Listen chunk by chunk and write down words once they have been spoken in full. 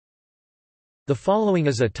The following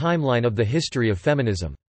is a timeline of the history of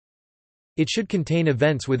feminism. It should contain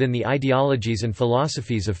events within the ideologies and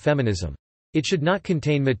philosophies of feminism. It should not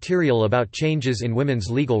contain material about changes in women's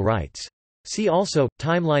legal rights. See also,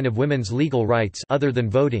 Timeline of women's legal rights other than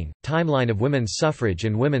voting, Timeline of women's suffrage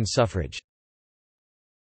and women's suffrage.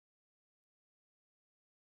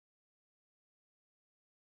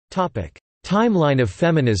 Timeline of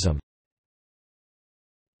feminism.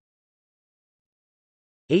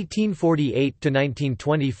 1848 to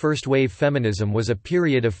 1920 First wave feminism was a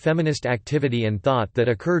period of feminist activity and thought that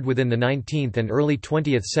occurred within the 19th and early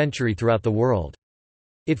 20th century throughout the world.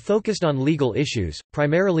 It focused on legal issues,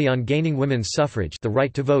 primarily on gaining women's suffrage, the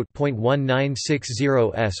right to vote.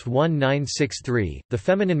 1960s-1963, The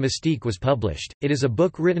Feminine Mystique was published. It is a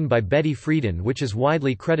book written by Betty Friedan which is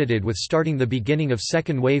widely credited with starting the beginning of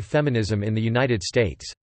second-wave feminism in the United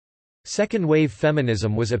States. Second-wave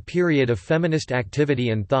feminism was a period of feminist activity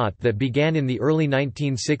and thought that began in the early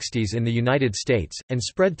 1960s in the United States, and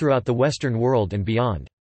spread throughout the Western world and beyond.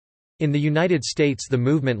 In the United States the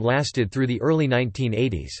movement lasted through the early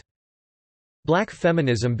 1980s. Black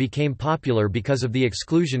feminism became popular because of the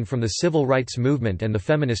exclusion from the civil rights movement and the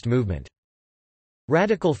feminist movement.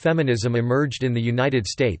 Radical feminism emerged in the United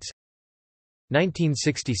States.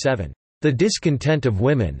 1967, The Discontent of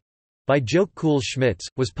Women, by Joke Cool-Schmitz,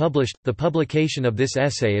 was published. The publication of this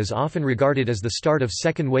essay is often regarded as the start of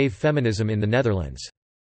second-wave feminism in the Netherlands.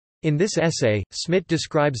 In this essay, Schmidt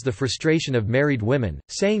describes the frustration of married women,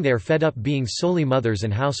 saying they are fed up being solely mothers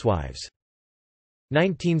and housewives.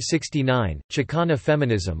 1969, Chicana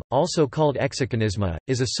feminism, also called Exicanismo,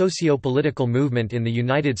 is a socio-political movement in the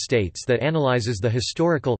United States that analyzes the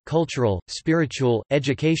historical, cultural, spiritual,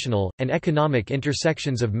 educational, and economic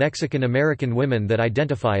intersections of Mexican-American women that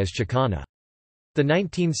identify as Chicana. The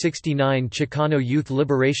 1969 Chicano Youth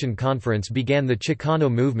Liberation Conference began the Chicano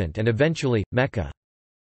movement and eventually, MECA.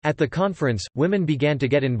 At the conference, women began to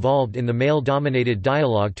get involved in the male-dominated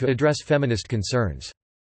dialogue to address feminist concerns.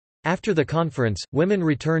 After the conference, women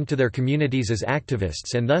returned to their communities as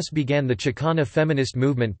activists and thus began the Chicana feminist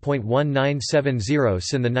movement.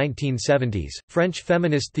 1970s. In the 1970s, French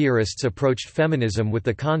feminist theorists approached feminism with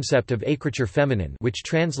the concept of écriture féminine, which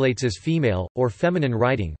translates as female, or feminine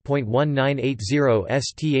writing.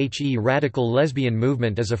 1980s. The radical lesbian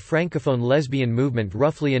movement is a francophone lesbian movement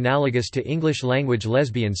roughly analogous to English-language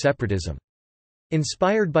lesbian separatism.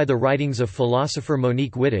 Inspired by the writings of philosopher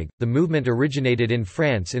Monique Wittig, the movement originated in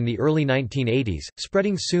France in the early 1980s,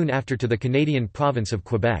 spreading soon after to the Canadian province of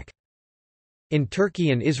Quebec. In Turkey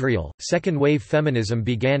and Israel, second-wave feminism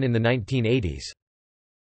began in the 1980s.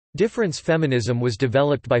 Difference feminism was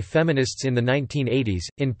developed by feminists in the 1980s,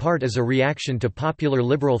 in part as a reaction to popular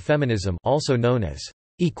liberal feminism, also known as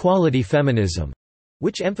equality feminism,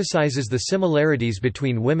 which emphasizes the similarities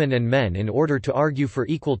between women and men in order to argue for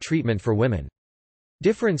equal treatment for women.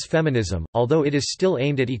 Difference feminism, although it is still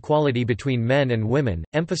aimed at equality between men and women,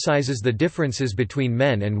 emphasizes the differences between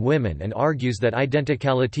men and women and argues that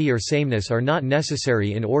identicality or sameness are not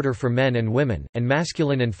necessary in order for men and women, and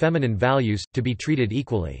masculine and feminine values, to be treated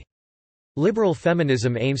equally. Liberal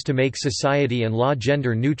feminism aims to make society and law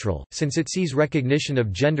gender neutral, since it sees recognition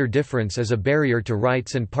of gender difference as a barrier to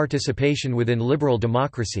rights and participation within liberal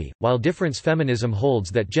democracy, while difference feminism holds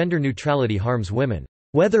that gender neutrality harms women,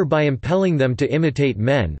 whether by impelling them to imitate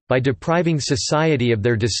men, by depriving society of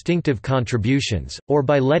their distinctive contributions, or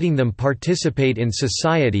by letting them participate in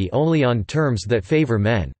society only on terms that favor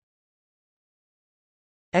men.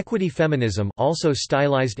 Equity feminism, also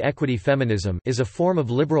stylized equity feminism, is a form of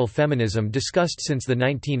liberal feminism discussed since the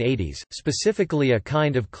 1980s, specifically a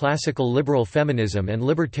kind of classical liberal feminism and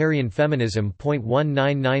libertarian feminism.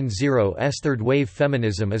 1990s. Third wave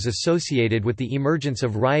feminism is associated with the emergence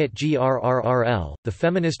of Riot Grrrl, the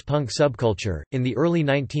feminist punk subculture, in the early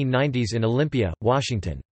 1990s in Olympia,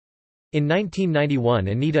 Washington. In 1991,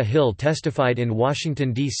 Anita Hill testified in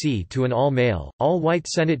Washington, D.C. to an all-male, all-white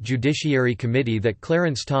Senate Judiciary Committee that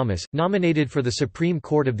Clarence Thomas, nominated for the Supreme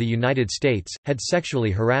Court of the United States, had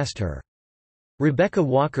sexually harassed her. Rebecca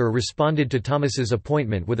Walker responded to Thomas's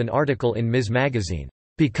appointment with an article in Ms. Magazine,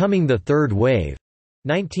 "Becoming the Third Wave",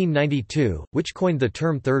 1992, which coined the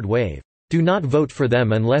term third wave. "Do not vote for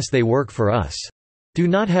them unless they work for us. Do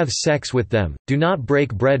not have sex with them, do not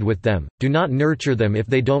break bread with them, do not nurture them if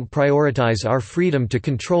they don't prioritize our freedom to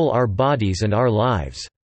control our bodies and our lives.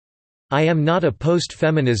 I am not a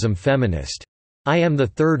post-feminism feminist. I am the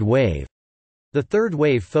third wave." The third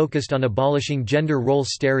wave focused on abolishing gender role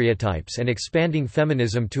stereotypes and expanding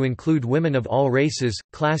feminism to include women of all races,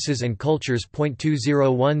 classes and cultures.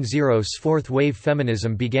 2010's fourth wave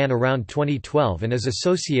feminism began around 2012 and is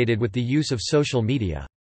associated with the use of social media.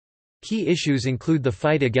 Key issues include the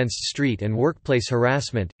fight against street and workplace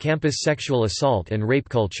harassment, campus sexual assault and rape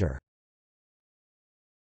culture.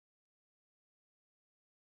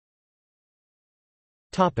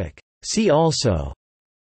 See also: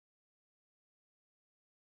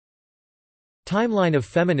 Timeline of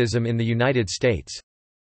feminism in the United States.